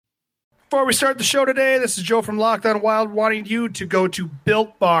Before we start the show today, this is Joe from Locked On Wild wanting you to go to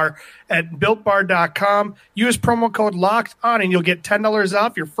Built Bar at BuiltBar.com. Use promo code Locked On and you'll get $10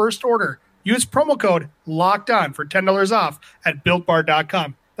 off your first order. Use promo code Locked On for $10 off at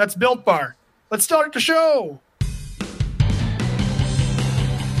BuiltBar.com. That's Built Bar. Let's start the show.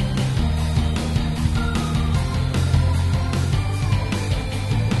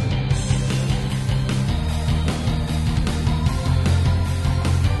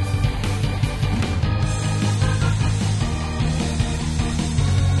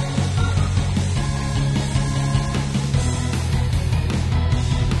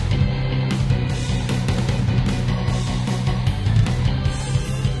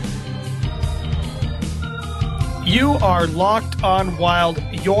 You are Locked On Wild,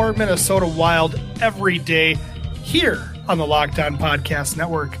 your Minnesota Wild, every day here on the Locked On Podcast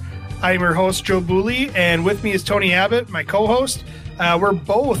Network. I am your host, Joe Booley, and with me is Tony Abbott, my co-host. We're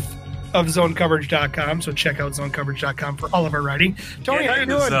both of ZoneCoverage.com, so check out ZoneCoverage.com for all of our writing. Tony, how you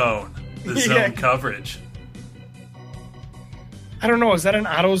doing? The zone coverage. I don't know. Is that an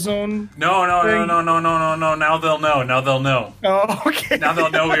AutoZone? No. Now they'll know. Oh, okay. Now they'll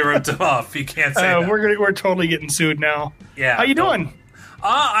know we ripped them off. You can't say that. We're totally getting sued now. Yeah. How you doing?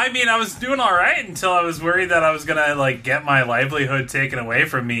 I was doing all right until I was worried that I was gonna get my livelihood taken away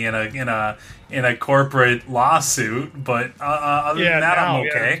from me in a corporate lawsuit. But other than that, I'm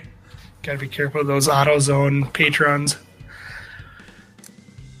okay. Yeah. Gotta be careful of those AutoZone patrons.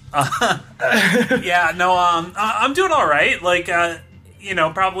 I'm doing all right. Probably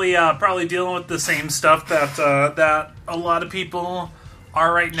dealing with the same stuff that a lot of people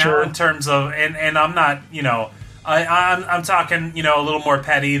are right now. Sure. In terms of, and I'm not, I'm talking, a little more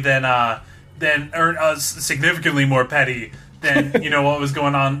petty than significantly more petty than what was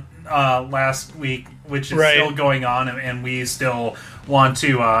going on last week, which is still going on, and we still want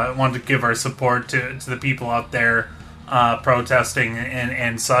to give our support to the people out there. Protesting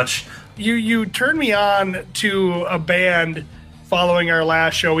and such. You turned me on to a band following our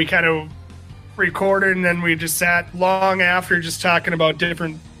last show. We kind of recorded and then we just sat long after just talking about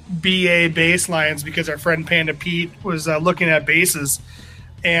different BA bass lines because our friend Panda Pete was looking at basses.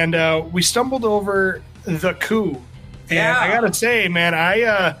 And we stumbled over The Coup. And I gotta say, man,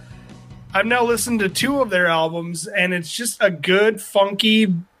 I've now listened to 2 of their albums and it's just a good,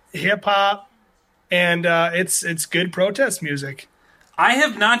 funky hip-hop. And it's good protest music. I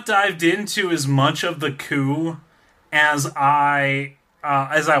have not dived into as much of The Coup as I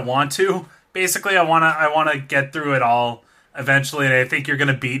want to. Basically, I want to get through it all eventually, and I think you're going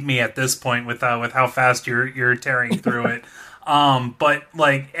to beat me at this point with how fast you're tearing through it. But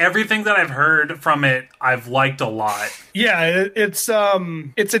everything that I've heard from it, I've liked a lot. Yeah, it's a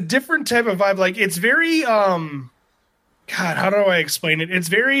different type of vibe. It's very God, how do I explain it? It's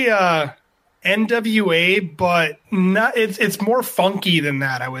very NWA, but not. It's more funky than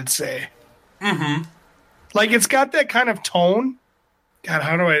that, I would say. Mm-hmm. It's got that kind of tone. God,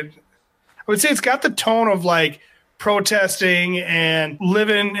 how do I would say it's got the tone of protesting and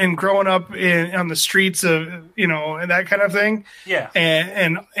living and growing up on the streets of and that kind of thing. Yeah,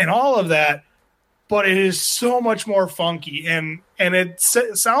 and all of that, but it is so much more funky and it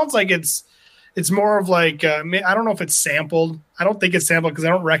sounds like it's more of I don't know if it's sampled. I don't think it's sampled because I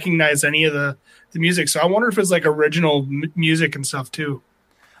don't recognize any of the music. So I wonder if it's original music and stuff too.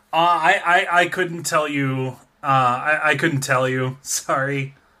 I couldn't tell you. I couldn't tell you.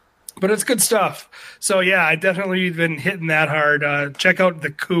 Sorry. But it's good stuff. So yeah, I definitely been hitting that hard. Check out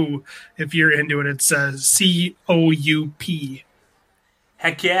The Coup if you're into it. It's COUP.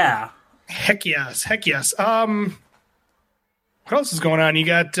 Heck yeah. Heck yes. Heck yes. What else is going on? You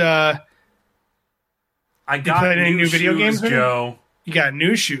got I got new video games, Joe. You got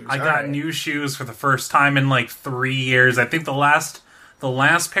new shoes. I got new shoes for the first time in 3 years. I think the last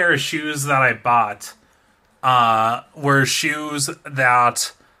pair of shoes that I bought were shoes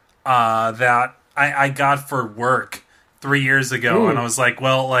that I got for work 3 years ago. Ooh. And I was like,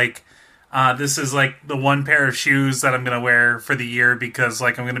 this is the one pair of shoes that I'm gonna wear for the year because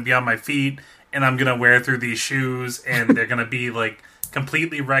I'm gonna be on my feet and I'm gonna wear through these shoes and they're gonna be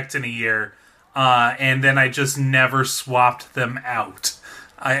completely wrecked in a year. And then I just never swapped them out.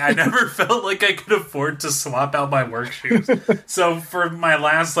 I never felt like I could afford to swap out my work shoes. So for my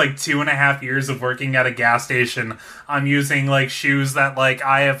last 2.5 years of working at a gas station, I'm using shoes that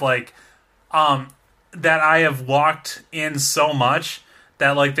I have that I have walked in so much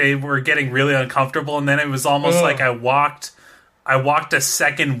that they were getting really uncomfortable, and then it was almost like I walked a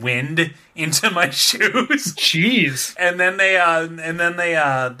second wind into my shoes. Jeez. And then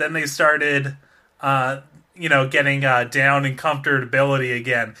they started getting down in comfortability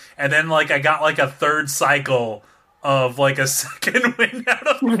again. And then like I got like a third cycle of like a second wind out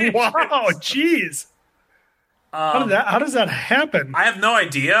of my Wow, shoes. jeez. How does that happen? I have no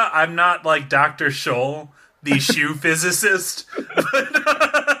idea. I'm not like Dr. Scholl, the shoe physicist.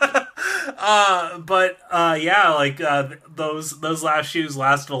 Those last shoes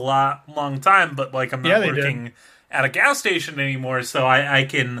lasted a long time, but like I'm not working at a gas station anymore, so I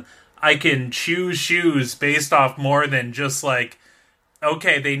can choose shoes based off more than just like,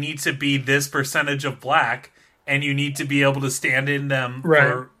 okay, they need to be this percentage of black, and you need to be able to stand in them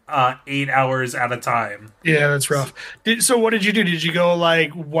for 8 hours at a time. Yeah, that's rough. So what did you do? Did you go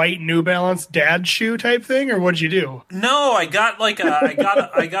like white New Balance dad shoe type thing, or what did you do? No, I got like I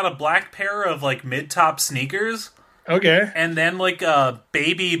got a black pair of like mid-top sneakers. Okay. And then like a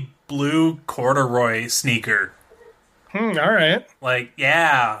baby blue corduroy sneaker. All right. Like,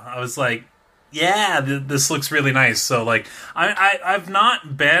 yeah, I was like, yeah, this looks really nice. So like, I've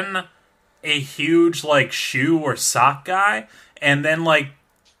not been a huge like shoe or sock guy, and then like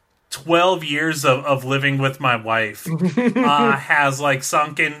 12 years of living with my wife has like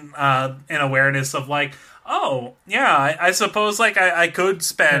sunk in awareness of like, oh yeah, I suppose like I could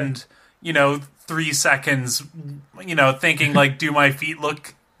spend 3 seconds thinking like, do my feet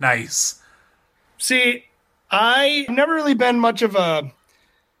look nice? See, I've never really been much of a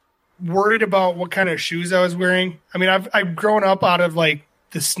worried about what kind of shoes I was wearing. I mean, I've grown up out of like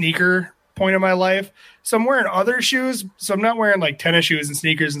the sneaker point of my life, so I'm wearing other shoes. So I'm not wearing like tennis shoes and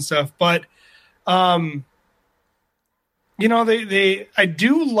sneakers and stuff. But, I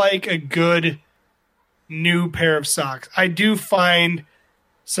do like a good new pair of socks. I do find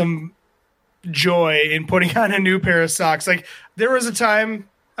some joy in putting on a new pair of socks. Like there was a time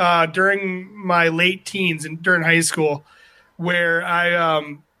during my late teens and during high school where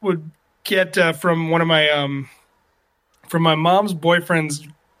I would get from one of my from my mom's boyfriend's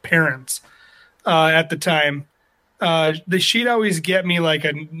parents at the time. She'd always get me like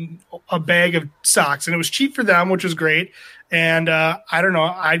a bag of socks, and it was cheap for them, which was great. And I don't know,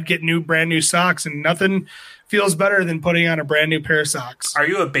 I'd get brand new socks, and nothing feels better than putting on a brand new pair of socks. Are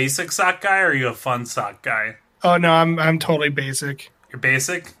you a basic sock guy or are you a fun sock guy? Oh no, I'm totally basic. You're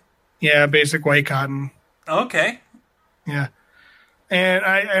basic? Yeah, basic white cotton. Okay. Yeah. And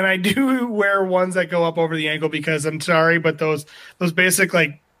I do wear ones that go up over the ankle because I'm sorry, but those basic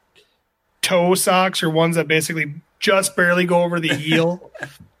like toe socks are ones that basically just barely go over the heel.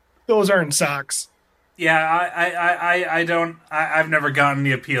 Those aren't socks. Yeah, I've never gotten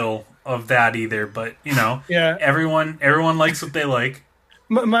the appeal of that either, but yeah, everyone likes what they like.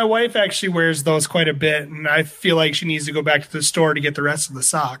 My wife actually wears those quite a bit, and I feel like she needs to go back to the store to get the rest of the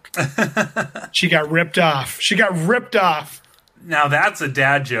sock. She got ripped off. Now that's a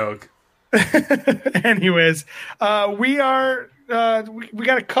dad joke. Anyways, we got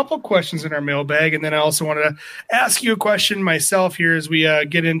a couple questions in our mailbag, and then I also wanted to ask you a question myself here as we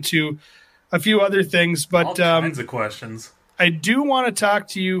get into a few other things. But all kinds of questions. I do want to talk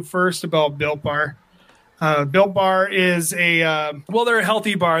to you first about Built Bar. Built Bar is they're a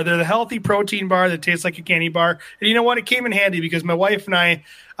healthy bar. They're the healthy protein bar that tastes like a candy bar. And you know what? It came in handy because my wife and I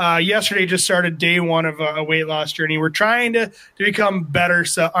yesterday just started day one of a weight loss journey. We're trying to become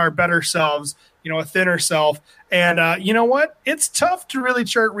our better selves, a thinner self. And you know what? It's tough to really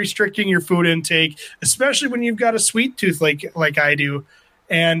start restricting your food intake, especially when you've got a sweet tooth like I do.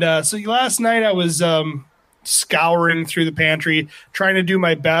 And so last night I was scouring through the pantry, trying to do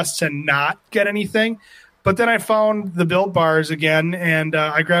my best to not get anything. But then I found the Built Bars again, and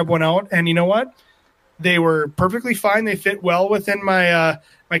I grabbed one out. And you know what? They were perfectly fine. They fit well within my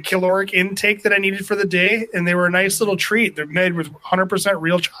my caloric intake that I needed for the day, and they were a nice little treat. They're made with 100%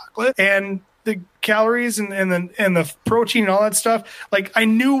 real chocolate, and the calories and the protein and all that stuff. Like I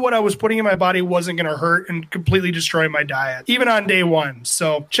knew what I was putting in my body wasn't going to hurt and completely destroy my diet, even on day one.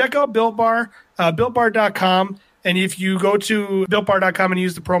 So check out Built Bar, BuiltBar.com, and if you go to BuiltBar.com and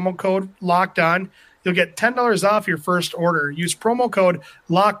use the promo code Locked On, you'll get $10 off your first order. Use promo code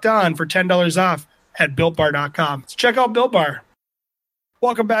Locked On for $10 off at BuiltBar.com. So check out Built Bar.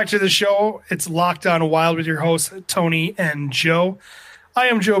 Welcome back to the show. It's Locked On Wild with your hosts, Tony and Joe. I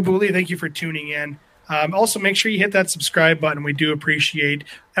am Joe Booley. Thank you for tuning in. Also, make sure you hit that subscribe button. We do appreciate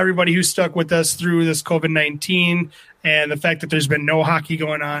everybody who stuck with us through this COVID-19 and the fact that there's been no hockey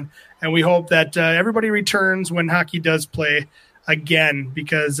going on. And we hope that everybody returns when hockey does play again,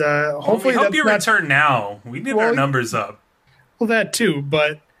 because hopefully we hope you return now. We need our numbers up. Well, that too,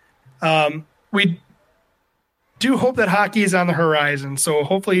 but we do hope that hockey is on the horizon. So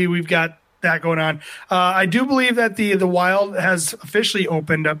hopefully we've got that going on. I do believe that the Wild has officially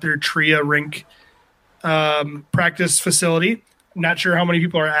opened up their TRIA rink practice facility. Not sure how many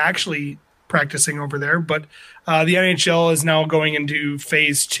people are actually practicing over there, but the NHL is now going into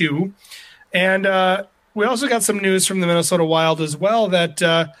phase 2. And we also got some news from the Minnesota Wild as well that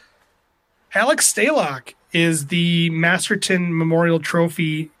Alex Stalock is the Masterton Memorial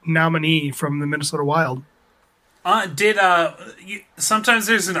Trophy nominee from the Minnesota Wild. Sometimes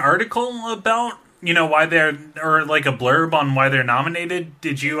there's an article about why they're, or like a blurb on why they're nominated.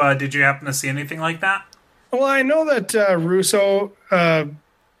 Did you happen to see anything like that? Well, I know that Russo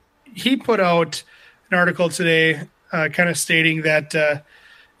he put out an article today, kind of stating that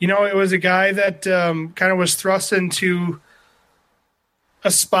it was a guy that kind of was thrust into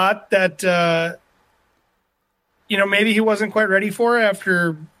a spot that maybe he wasn't quite ready for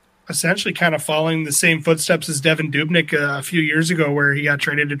after essentially kind of following the same footsteps as Devan Dubnyk a few years ago, where he got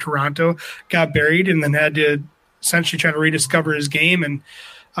traded to Toronto, got buried, and then had to essentially try to rediscover his game. And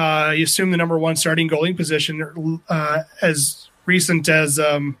he assumed the number 1 starting goalie position as recent as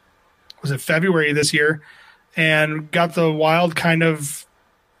was it February this year, and got the Wild kind of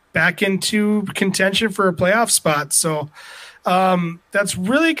back into contention for a playoff spot. So that's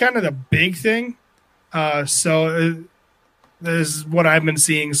really kind of the big thing. This is what I've been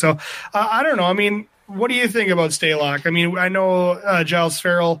seeing. So I don't know. I mean, what do you think about Stalock? I mean, I know Giles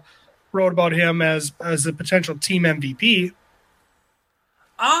Farrell wrote about him as a potential team MVP.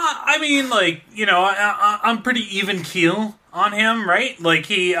 I mean, like, I'm pretty even keel on him, right? Like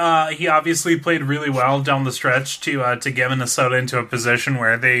he obviously played really well down the stretch to get Minnesota into a position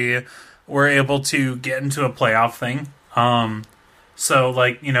where they were able to get into a playoff thing. So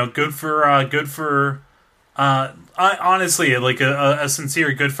like, good for honestly, like a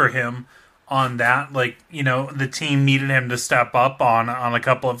sincere good for him on that. Like, the team needed him to step up on a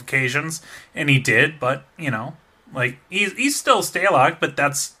couple of occasions, and he did. But like he's still Stalock, but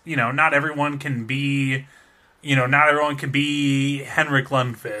that's not everyone can be Henrik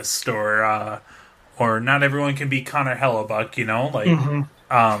Lundqvist or not everyone can be Connor Hellebuck.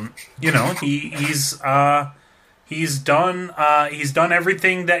 He's done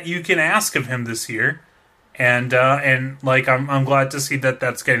everything that you can ask of him this year. And like I'm glad to see that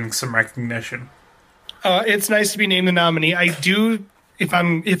that's getting some recognition. It's nice to be named the nominee. I do, if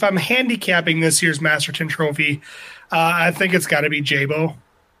I'm handicapping this year's Masterton Trophy, I think it's got to be Jabo.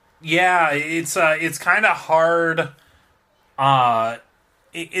 Yeah, it's kind of hard.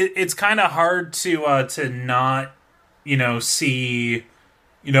 It's kind of hard to not see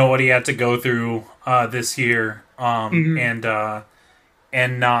what he had to go through this year and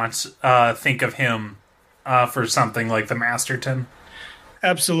not think of him for something like the Masterton.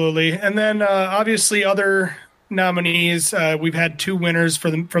 Absolutely. And then obviously other nominees, we've had 2 winners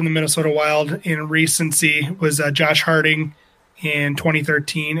from the Minnesota Wild in recency, was Josh Harding in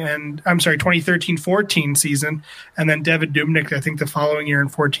 2013-14 season, and then Devan Dubnyk, I think, the following year in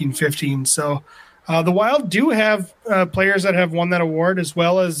 14-15. So the Wild do have players that have won that award, as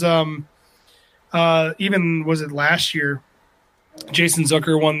well as even, was it last year, Jason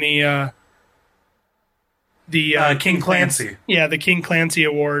Zucker won the King Clancy. Yeah, the King Clancy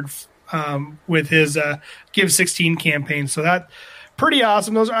Award with his Give 16 campaign. So that pretty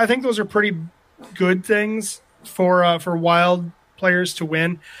awesome. I think those are pretty good things for Wild players to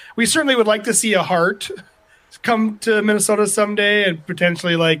win. We certainly would like to see a Hart come to Minnesota someday, and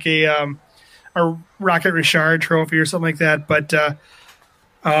potentially like a Rocket Richard trophy or something like that. But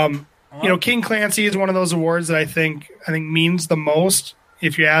King Clancy is one of those awards that I think means the most,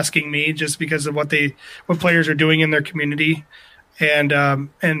 if you're asking me, just because of what players are doing in their community, and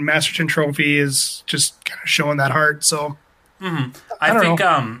Masterton Trophy is just kind of showing that heart. So I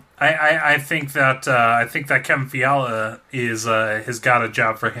think that Kevin Fiala has got a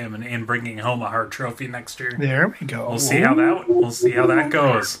job for him in bringing home a Hart Trophy next year. There we go. We'll see how that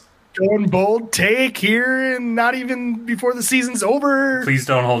goes. Going bold take here, and not even before the season's over. Please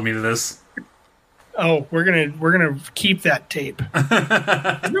don't hold me to this. Oh, we're gonna keep that tape.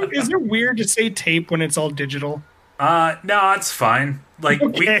 Is it weird to say tape when it's all digital? No, it's fine. Like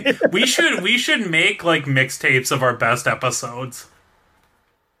okay. we should make like mixtapes of our best episodes.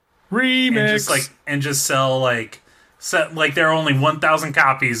 Remix and just sell like there are only 1,000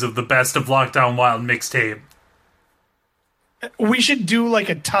 copies of the best of Lockdown Wild mixtape. We should do like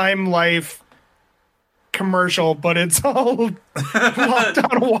a Time Life commercial, but it's all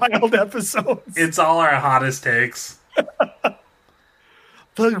Lockdown Wild episodes. It's all our hottest takes.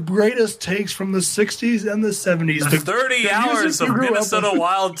 The greatest takes from the 60s and the 70s. The 30 hours of Minnesota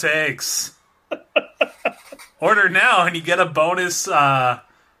Wild takes. Order now and you get a bonus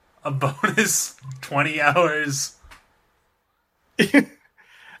 20 hours.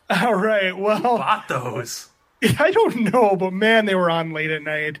 All right. Well, Bought those. I don't know, but man, they were on late at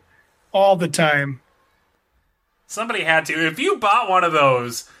night all the time. Somebody had to. If you bought one of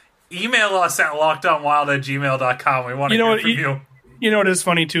those, email us at lockedonwild@gmail.com. We want to hear from you. You know what is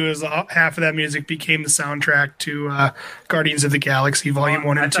funny too is half of that music became the soundtrack to Guardians of the Galaxy Volume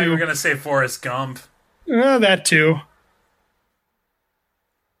 1 I and thought 2. you were going to say Forrest Gump. That too.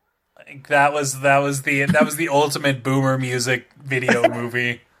 Like, that was the ultimate boomer music video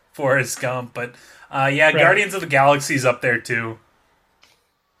movie, Forrest Gump. But yeah, right. Guardians of the Galaxy's up there too.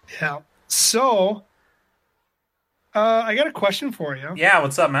 Yeah. So, I got a question for you. Yeah,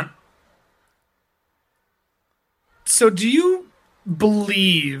 what's up, man? So, do you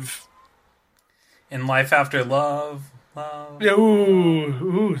believe in life after love?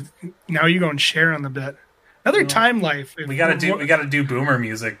 Ooh. Now you're going share on the bit. Another Time Life. We gotta do boomer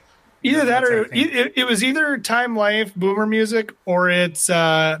music. Either that or it was either Time Life, boomer music, or it's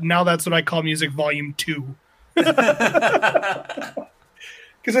Now That's What I Call Music Volume 2.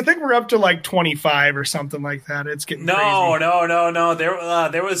 Because I think we're up to like 25 or something like that. It's getting crazy. No.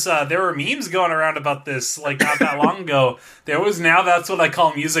 There were memes going around about this like not that long ago. There was Now That's What I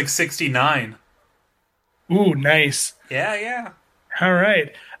Call Music 69. Ooh, nice. Yeah. All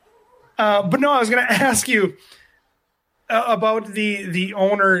right. But no, I was going to ask you about the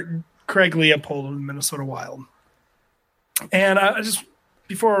owner, Craig Leopold of the Minnesota Wild. And just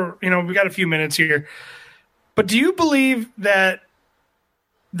before, we got a few minutes here. But do you believe that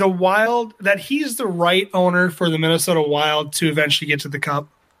the Wild, that he's the right owner for the Minnesota Wild to eventually get to the Cup?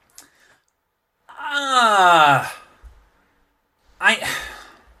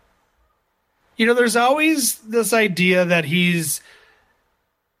 There's always this idea that he's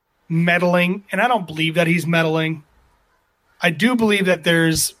meddling, and I don't believe that he's meddling. I do believe that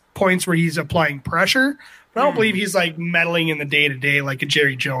there's points where he's applying pressure, but I don't believe he's like meddling in the day-to-day like a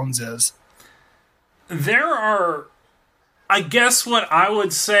Jerry Jones is. There are... I guess what I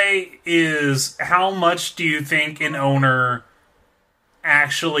would say is, how much do you think an owner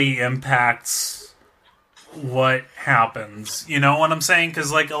actually impacts what happens? You know what I'm saying?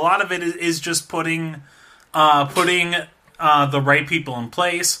 Because like a lot of it is just putting the right people in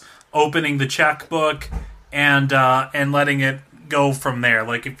place, opening the checkbook, and letting it go from there.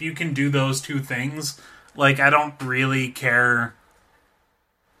 Like if you can do those two things, like I don't really care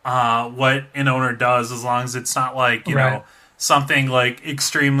what an owner does, as long as it's not like you know. Something like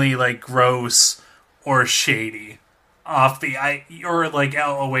extremely like gross or shady off the or like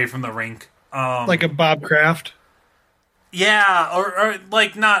out away from the rink, like a Bob Kraft. Yeah, or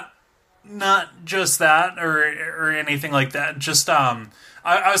like not just that or anything like that. Just I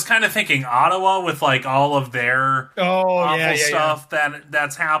was kind of thinking Ottawa with like all of their awful stuff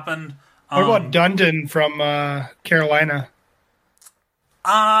that's happened. What about Dundon from Carolina?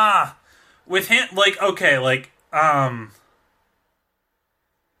 With him, like okay, like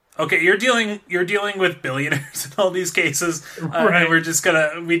okay, you're dealing with billionaires in all these cases, right. And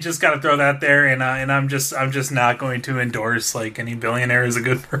we just gotta throw that there, and I'm just not going to endorse like any billionaire as a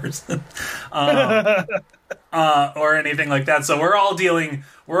good person, or anything like that. So we're all dealing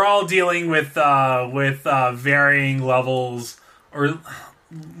with varying levels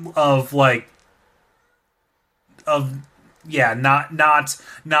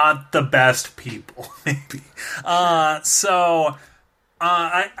not the best people maybe.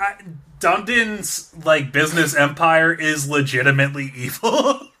 Dundon's like business empire is legitimately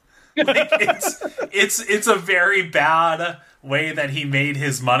evil. Like it's a very bad way that he made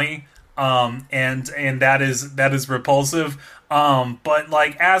his money, and that is repulsive. But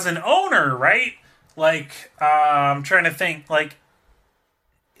like as an owner, right? Like I'm trying to think. Like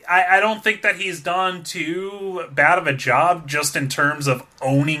I don't think that he's done too bad of a job just in terms of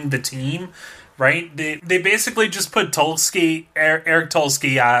owning the team. Right? They basically just put Tulsky, Eric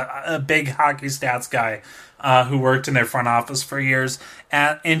Tulsky, a big hockey stats guy who worked in their front office for years,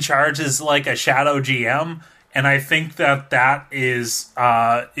 in charge as like a shadow GM. And I think that is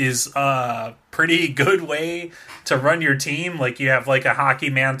a pretty good way to run your team. Like you have like a hockey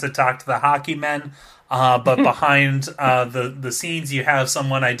man to talk to the hockey men. But behind the scenes, you have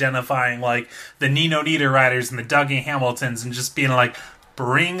someone identifying like the Nino Niederreiters and the Dougie Hamiltons and just being like,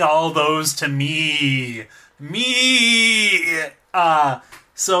 bring all those to me.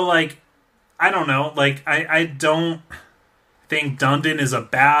 So like, I don't know. Like, I don't think Dundon is a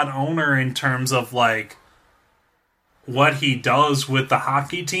bad owner in terms of like what he does with the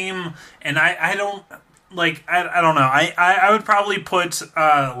hockey team. And I don't like, I don't know. I would probably put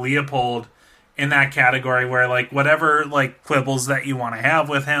Leopold in that category where like whatever like quibbles that you want to have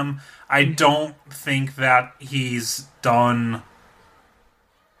with him, I don't think that he's done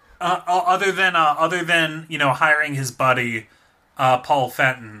other than hiring his buddy Paul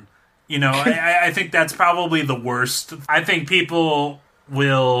Fenton. I think that's probably the worst. I think people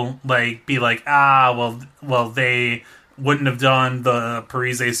will be like, well, they wouldn't have done the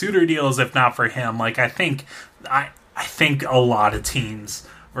Parise Suter deals if not for him. Like, I think a lot of teams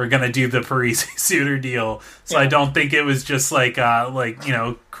were gonna do the Parise Suter deal, so yeah. I don't think it was just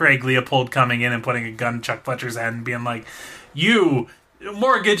Craig Leopold coming in and putting a gun in Chuck Fletcher's head and being like, "You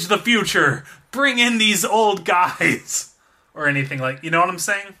mortgage the future, bring in these old guys," or anything like. You know what I'm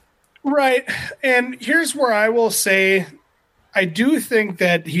saying? Right. And here's where I will say, I do think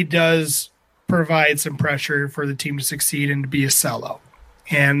that he does provide some pressure for the team to succeed and to be a sellout,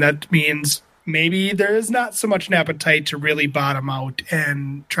 and that means maybe there is not so much an appetite to really bottom out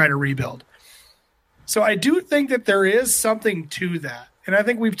and try to rebuild. So I do think that there is something to that. And I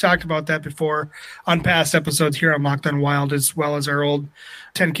think we've talked about that before on past episodes here on Locked On Wild, as well as our old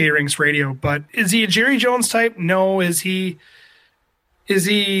 10K Rings radio. But is he a Jerry Jones type? No. Is he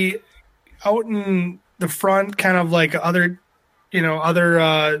out in the front, kind of like other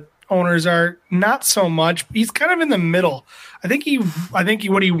owners are? Not so much. He's kind of in the middle. I think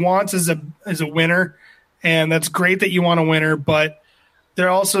what he wants is a winner, and that's great that you want a winner, but there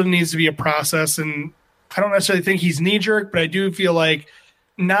also needs to be a process. And I don't necessarily think he's knee jerk, but I do feel like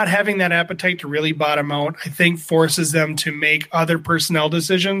not having that appetite to really bottom out, I think, forces them to make other personnel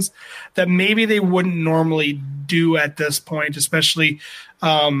decisions that maybe they wouldn't normally do at this point, especially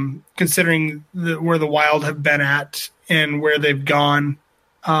considering where the Wild have been at and where they've gone.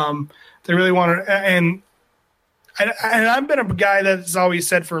 They really want to, and I've been a guy that's always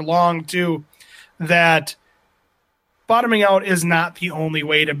said for long too, that bottoming out is not the only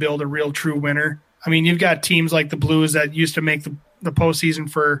way to build a real true winner. I mean, you've got teams like the Blues that used to make the postseason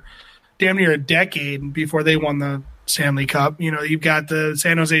for damn near a decade before they won the Stanley Cup. You've got the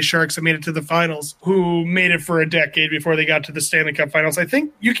San Jose Sharks that made it to the finals, who made it for a decade before they got to the Stanley Cup finals. I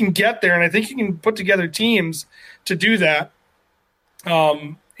think you can get there, and I think you can put together teams to do that.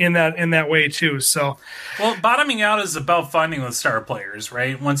 In that way too. So, well, bottoming out is about finding the star players,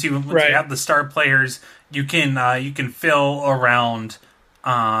 right? Once you have the star players, you can fill around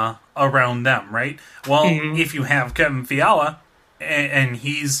them, right? Well, if you have Kevin Fiala and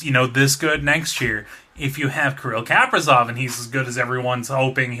he's this good next year, if you have Kirill Kaprizov and he's as good as everyone's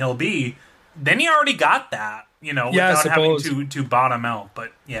hoping he'll be, then you already got that. Without having to bottom out.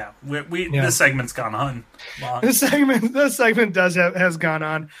 But yeah, this segment's gone on. This segment has gone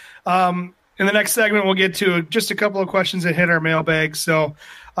on. In the next segment, we'll get to just a couple of questions that hit our mailbag. So,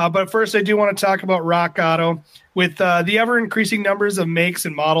 but first, I do want to talk about Rock Auto. With the ever-increasing numbers of makes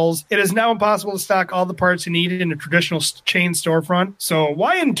and models, it is now impossible to stock all the parts you need in a traditional chain storefront. So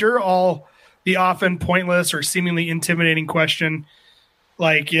why endure all the often pointless or seemingly intimidating question,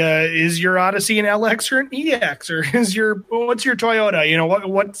 like, is your Odyssey an LX or an EX, or what's your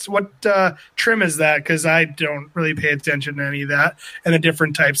Toyota? What trim is that? Because I don't really pay attention to any of that and the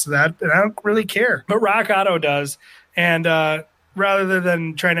different types of that, and I don't really care. But Rock Auto does, and rather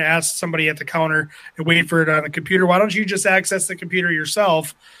than trying to ask somebody at the counter and wait for it on the computer, why don't you just access the computer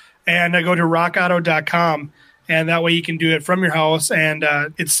yourself and go to rockauto.com, and that way you can do it from your house, and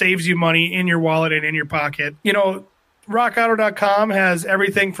it saves you money in your wallet and in your pocket. RockAuto.com has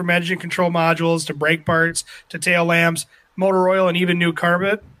everything from engine control modules to brake parts to tail lamps, motor oil, and even new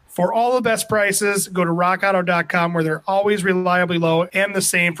carpet. For all the best prices, go to RockAuto.com, where they're always reliably low and the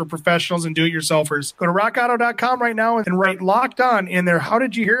same for professionals and do-it-yourselfers. Go to RockAuto.com right now and write Locked On in there. How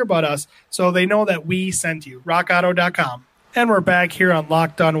did you hear about us? So they know that we sent you. RockAuto.com. And we're back here on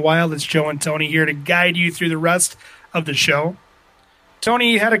Locked On Wild. It's Joe and Tony here to guide you through the rest of the show.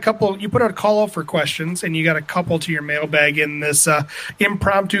 Tony, you put out a call out for questions, and you got a couple to your mailbag in this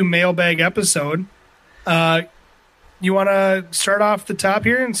impromptu mailbag episode. You want to start off the top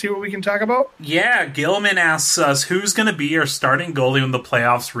here and see what we can talk about? Yeah, Gilman asks us, who's going to be our starting goalie when the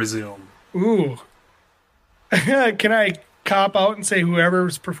playoffs resume? Ooh. Can I cop out and say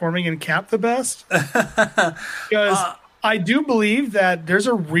whoever's performing in cap the best? Because I do believe that there's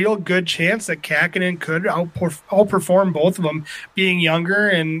a real good chance that Kähkönen could outperform both of them, being younger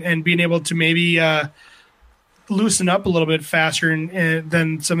and being able to maybe loosen up a little bit faster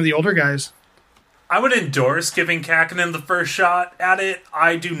than some of the older guys. I would endorse giving Kähkönen the first shot at it.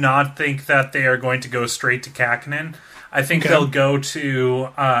 I do not think that they are going to go straight to Kähkönen. I think they'll go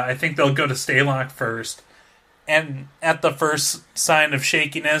to Stalock first, and at the first sign of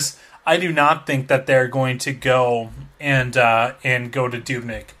shakiness, I do not think that they're going to go and go to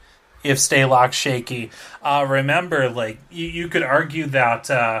Dubnyk if Stalock's shaky. Remember, you could argue that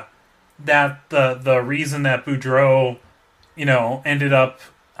that the reason that Boudreau, ended up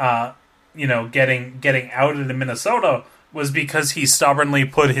getting outed in Minnesota was because he stubbornly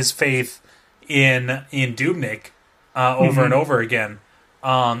put his faith in Dubnyk over and over again.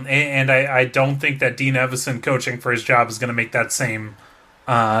 And I don't think that Dean Evison coaching for his job is going to make that same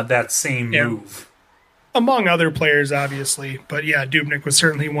move. Among other players, obviously. But yeah, Dubnyk was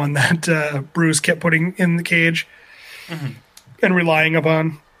certainly one that Bruce kept putting in the cage and relying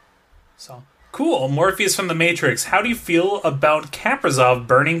upon. So cool. Morpheus from the Matrix. How do you feel about Kaprizov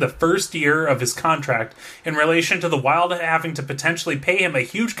burning the first year of his contract in relation to the Wild having to potentially pay him a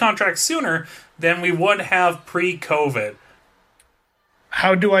huge contract sooner than we would have pre-COVID?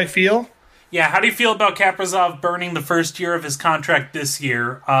 How do I feel? Yeah, how do you feel about Kaprizov burning the first year of his contract this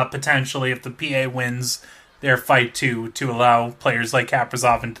year, potentially, if the PA wins their fight to allow players like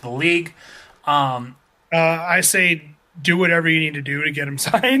Kaprizov into the league? I say do whatever you need to do to get him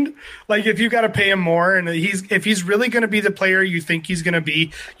signed. Like, if you got to pay him more, and if he's really going to be the player you think he's going to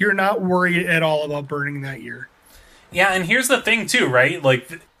be, you're not worried at all about burning that year. Yeah, and here's the thing, too, right?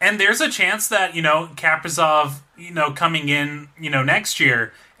 Like, and there's a chance that, Kaprizov, coming in, next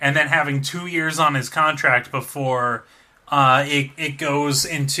year, and then having 2 years on his contract before it goes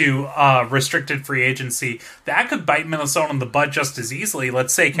into restricted free agency, that could bite Minnesota in the butt just as easily.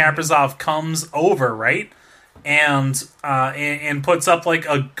 Let's say Kaprizov comes over, right, and puts up like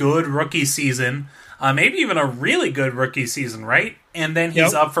a good rookie season, maybe even a really good rookie season, right? And then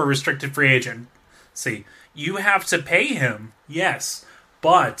he's up for restricted free agency. You have to pay him, yes,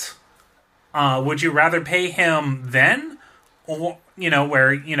 but would you rather pay him then? Or,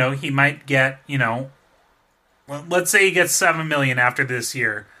 where, he might get, let's say he gets $7 million after this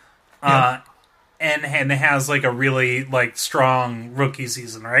year, and has like a really like strong rookie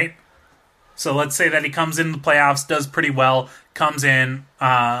season, right? So let's say that he comes in the playoffs, does pretty well, comes in,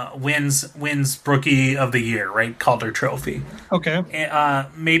 wins rookie of the year, right? Calder Trophy. Okay. And,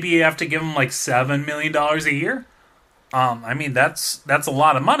 maybe you have to give him like $7 million a year. I mean, that's a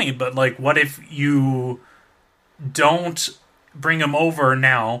lot of money, but like, what if you don't bring him over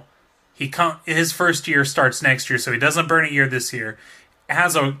now? His first year starts next year, so he doesn't burn a year this year.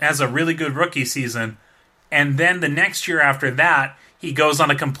 Has a really good rookie season, and then the next year after that, he goes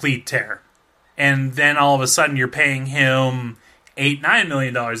on a complete tear, and then all of a sudden you're paying him $8-9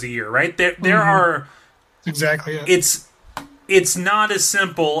 million a year, right? There are exactly it. It's not as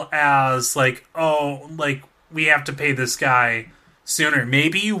simple as like, oh, like we have to pay this guy sooner.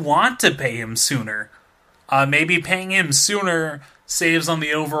 Maybe you want to pay him sooner. Maybe paying him sooner saves on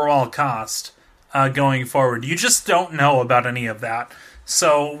the overall cost going forward. You just don't know about any of that.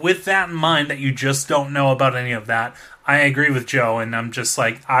 So with that in mind, that you just don't know about any of that, I agree with Joe, and I'm just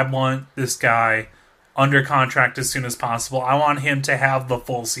like, I want this guy under contract as soon as possible. I want him to have the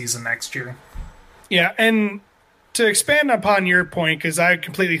full season next year. Yeah, and to expand upon your point, because I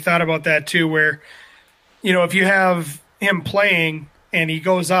completely thought about that too, where, if you have him playing and he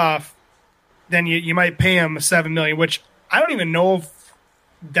goes off, then you might pay him $7 million, which I don't even know if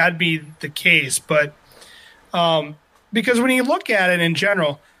that'd be the case. But because when you look at it in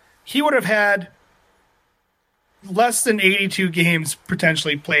general, he would have had less than 82 games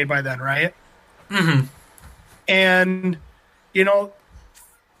potentially played by then, right? Mm-hmm. And,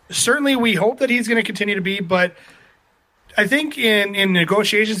 certainly we hope that he's going to continue to be, but I think in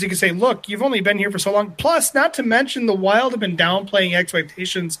negotiations, you can say, look, you've only been here for so long. Plus, not to mention the Wild have been downplaying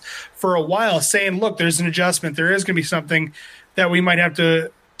expectations for a while, saying, look, there's an adjustment. There is going to be something that we might have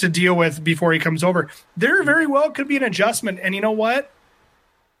to deal with before he comes over. There very well could be an adjustment. And you know what?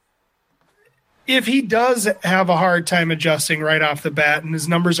 If he does have a hard time adjusting right off the bat and his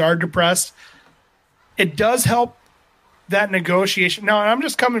numbers are depressed, it does help that negotiation. Now, I'm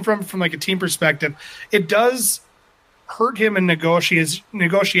just coming from like a team perspective. It does hurt him in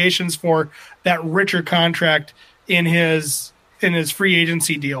negotiations for that richer contract in his free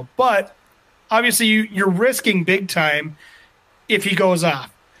agency deal. But obviously you're risking big time if he goes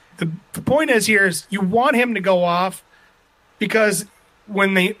off. The point is you want him to go off, because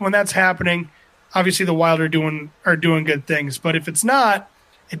when that's happening, obviously the Wild are doing good things. But if it's not,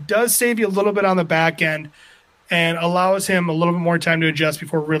 it does save you a little bit on the back end and allows him a little bit more time to adjust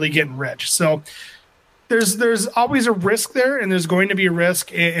before really getting rich. So there's always a risk there, and there's going to be a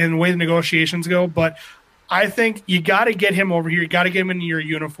risk in the way the negotiations go. But I think you got to get him over here. You got to get him in your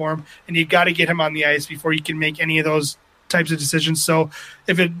uniform, and you got to get him on the ice before you can make any of those types of decisions. So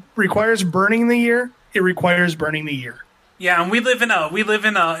if it requires burning the year, it requires burning the year. Yeah, and we live in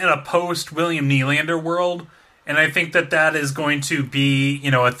a post William Nylander world, and I think that is going to be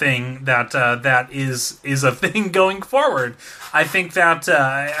a thing that is a thing going forward. I think that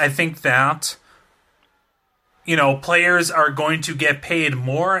players are going to get paid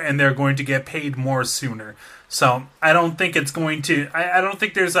more, and they're going to get paid more sooner. So I don't think it's going to. I don't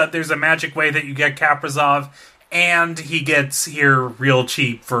think there's a magic way that you get Kaprizov, and he gets here real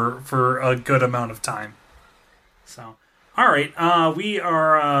cheap for a good amount of time. So, all right, we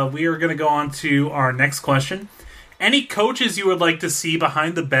are going to go on to our next question. Any coaches you would like to see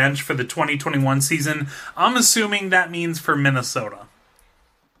behind the bench for the 2021 season? I'm assuming that means for Minnesota.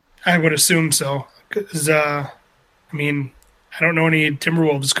 I would assume so, because I don't know any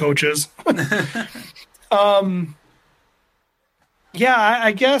Timberwolves coaches. Yeah,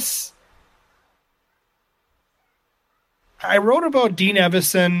 I guess I wrote about Dean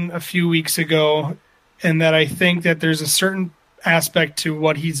Evison a few weeks ago, and that I think that there's a certain aspect to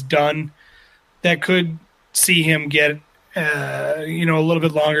what he's done that could see him get a little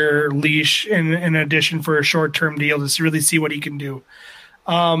bit longer leash in addition for a short-term deal to really see what he can do.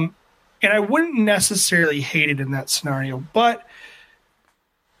 And I wouldn't necessarily hate it in that scenario, but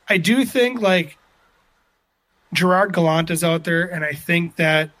I do think like Gerard Gallant is out there, and I think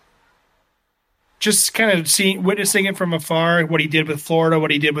that just kind of witnessing it from afar, what he did with Florida,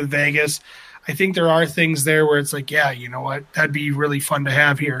 what he did with Vegas, I think there are things there where it's like, yeah, you know what, that'd be really fun to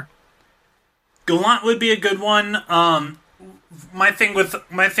have here. Gallant would be a good one. My thing with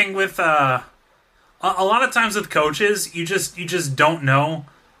a lot of times with coaches, you just don't know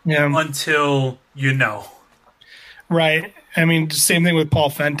until you know. Right. I mean, same thing with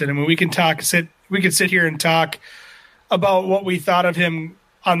Paul Fenton. I mean, we could sit here and talk about what we thought of him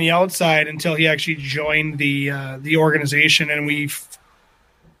on the outside until he actually joined the organization, and we've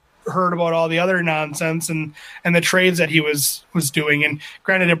heard about all the other nonsense and the trades that he was doing. And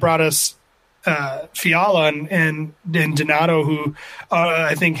granted, it brought us Fiala and Donato, who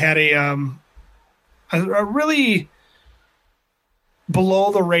I think had a really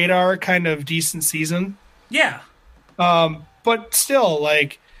below the radar kind of decent season. Yeah. But still,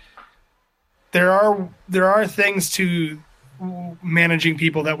 like, there are things to managing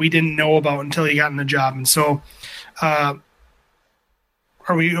people that we didn't know about until he got in the job. And so, what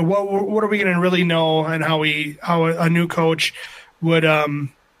are we going to really know, and how a new coach would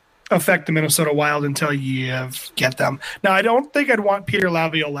affect the Minnesota Wild until you get them. Now, I don't think I'd want Peter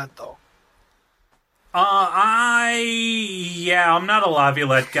Laviolette though. I'm not a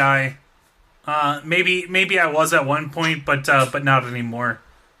Laviolette guy. Maybe I was at one point, but not anymore.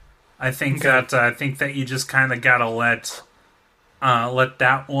 I think that you just kind of gotta let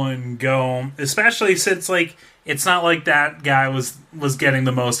that one go, especially since like it's not like that guy was getting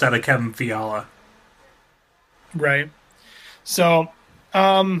the most out of Kevin Fiala, right? So,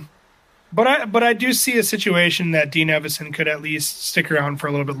 but I do see a situation that Dean Evison could at least stick around for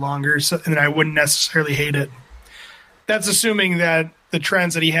a little bit longer, and I wouldn't necessarily hate it. That's assuming that the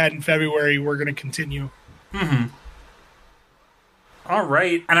trends that he had in February were going to continue. Mm-hmm. All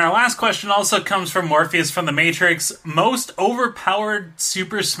right. And our last question also comes from Morpheus from The Matrix. Most overpowered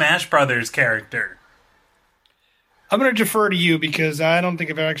Super Smash Brothers character? I'm going to defer to you because I don't think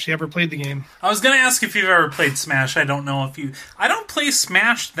I've actually ever played the game. I was going to ask if you've ever played Smash. I don't know if you... I don't play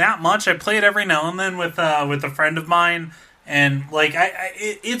Smash that much. I play it every now and then with a friend of mine. And, like,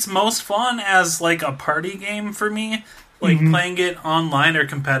 it's most fun as, like, a party game for me. Like, playing it online or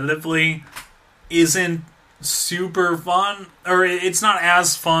competitively isn't super fun. Or it's not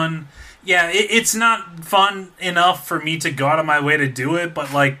as fun. Yeah, it's not fun enough for me to go out of my way to do it.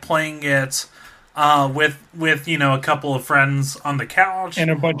 But, like, playing it with a couple of friends on the couch. And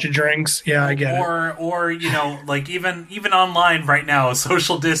a bunch of drinks. Yeah, I get it. Or like, even online right now,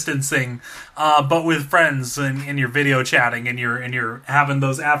 social distancing, but with friends and you're video chatting and you're having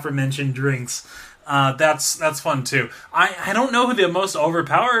those aforementioned drinks. That's fun too. I don't know who the most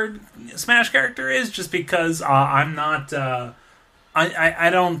overpowered Smash character is, just because I'm not I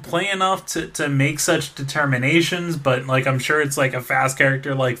don't play enough to make such determinations, but like I'm sure it's like a fast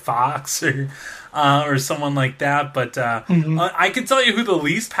character like Fox or someone like that. But I can tell you who the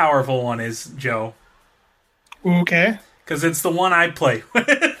least powerful one is, Joe. Okay. Because it's the one I play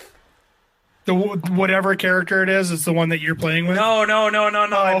with. Whatever character it is, it's the one that you're playing with? No. Oh.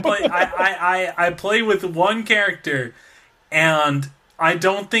 I play with one character, and I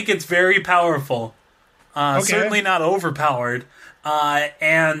don't think it's very powerful. Okay. Certainly not overpowered.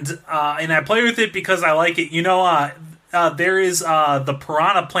 And I play with it because I like it. There is the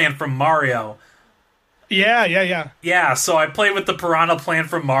Piranha Plant from Mario. Yeah. Yeah, so I play with the Piranha Plant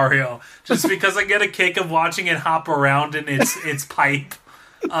from Mario just because I get a kick of watching it hop around in its pipe.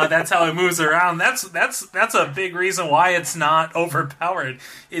 That's how it moves around. That's a big reason why it's not overpowered.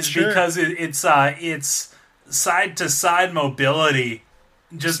 Is because its side to side mobility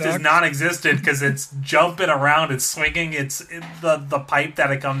just Sucks. is non-existent because it's jumping around, it's swinging, the pipe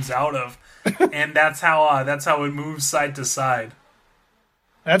that it comes out of, and that's how it moves side to side.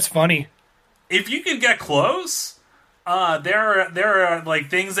 That's funny. If you can get close, there are like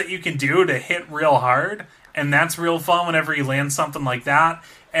things that you can do to hit real hard, and that's real fun whenever you land something like that.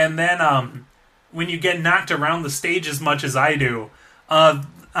 And then when you get knocked around the stage as much as I do,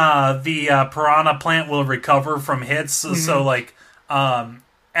 the piranha plant will recover from hits. Mm-hmm. So like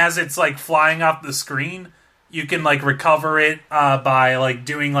as it's like flying off the screen, you can like recover it by like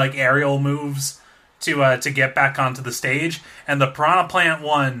doing like aerial moves to get back onto the stage. And the piranha plant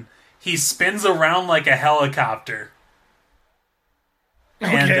one, he spins around like a helicopter.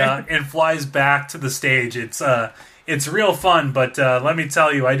 Okay. And flies back to the stage. It's real fun, but let me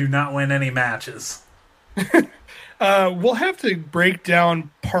tell you, I do not win any matches. We'll have to break down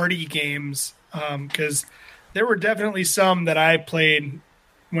party games because there were definitely some that I played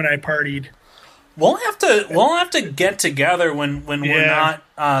when I partied. We'll have to get together when we're not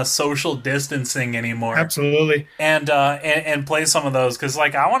social distancing anymore. Absolutely, and play some of those because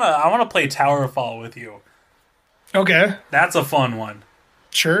like I wanna play Towerfall with you. Okay, that's a fun one.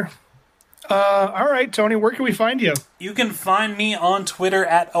 Sure. All right, Tony, where can we find you? You can find me on Twitter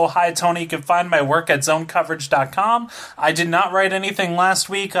at OhioTony. You can find my work at zonecoverage.com. I did not write anything last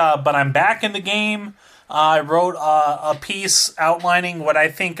week, but I'm back in the game. I wrote a piece outlining what I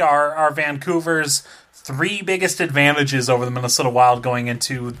think are Vancouver's 3 biggest advantages over the Minnesota Wild going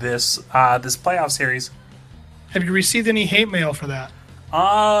into this playoff series. Have you received any hate mail for that?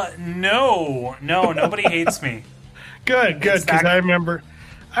 No, nobody hates me. Good, because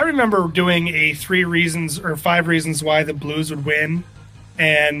I remember doing a 3 reasons or 5 reasons why the Blues would win,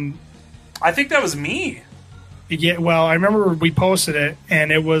 and I think that was me. Yeah, well, I remember we posted it,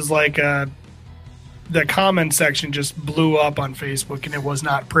 and it was like the comment section just blew up on Facebook, and it was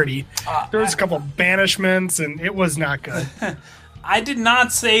not pretty. There was a couple banishments, and it was not good. I did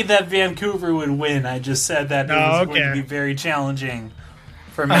not say that Vancouver would win. I just said that it was going to be very challenging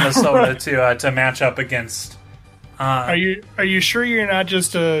for Minnesota to match up against. Are you sure you're not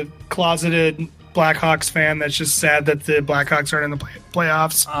just a closeted Blackhawks fan that's just sad that the Blackhawks aren't in the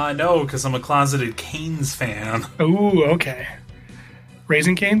playoffs? No, because I'm a closeted Canes fan. Ooh, okay.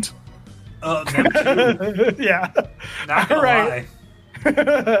 Raising Canes? Yeah. Not gonna lie.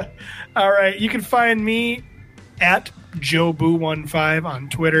 All right. You can find me at JoeBoo15 on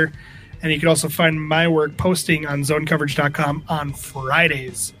Twitter, and you can also find my work posting on ZoneCoverage.com on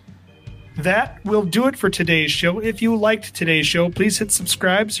Fridays. That will do it for today's show. If you liked today's show, please hit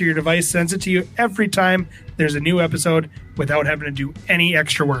subscribe so your device sends it to you every time there's a new episode without having to do any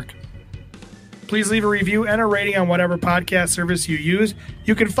extra work. Please leave a review and a rating on whatever podcast service you use.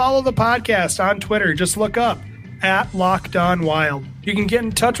 You can follow the podcast on Twitter. Just look up @LockedOnWild. You can get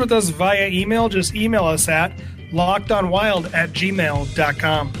in touch with us via email. Just email us at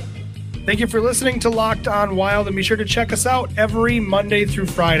lockedonwild@gmail.com. Thank you for listening to Locked On Wild, and be sure to check us out every Monday through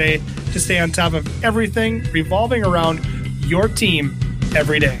Friday to stay on top of everything revolving around your team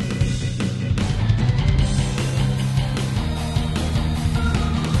every day.